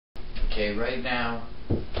Okay, right now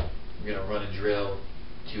we're going to run a drill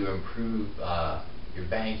to improve your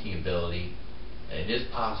banking ability, and it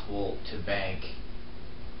is possible to bank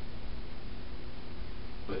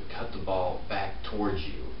but cut the ball back towards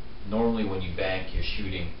you. Normally when you bank you're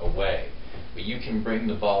shooting away, but you can bring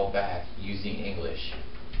the ball back using English.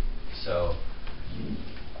 So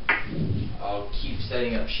I'll keep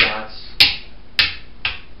setting up shots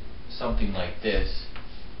something like this,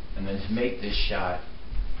 and then to make this shot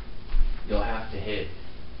you'll have to hit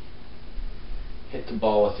the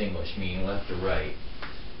ball with English, meaning left to right.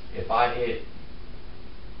 If I hit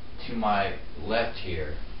to my left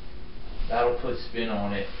here, that'll put spin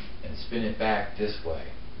on it and spin it back this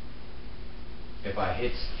way. If I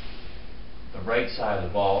hit the right side of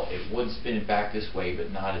the ball, it would spin it back this way,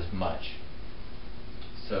 but not as much.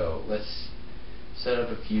 So let's set up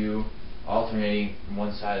a few alternating from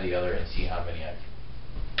one side to the other and see how many I can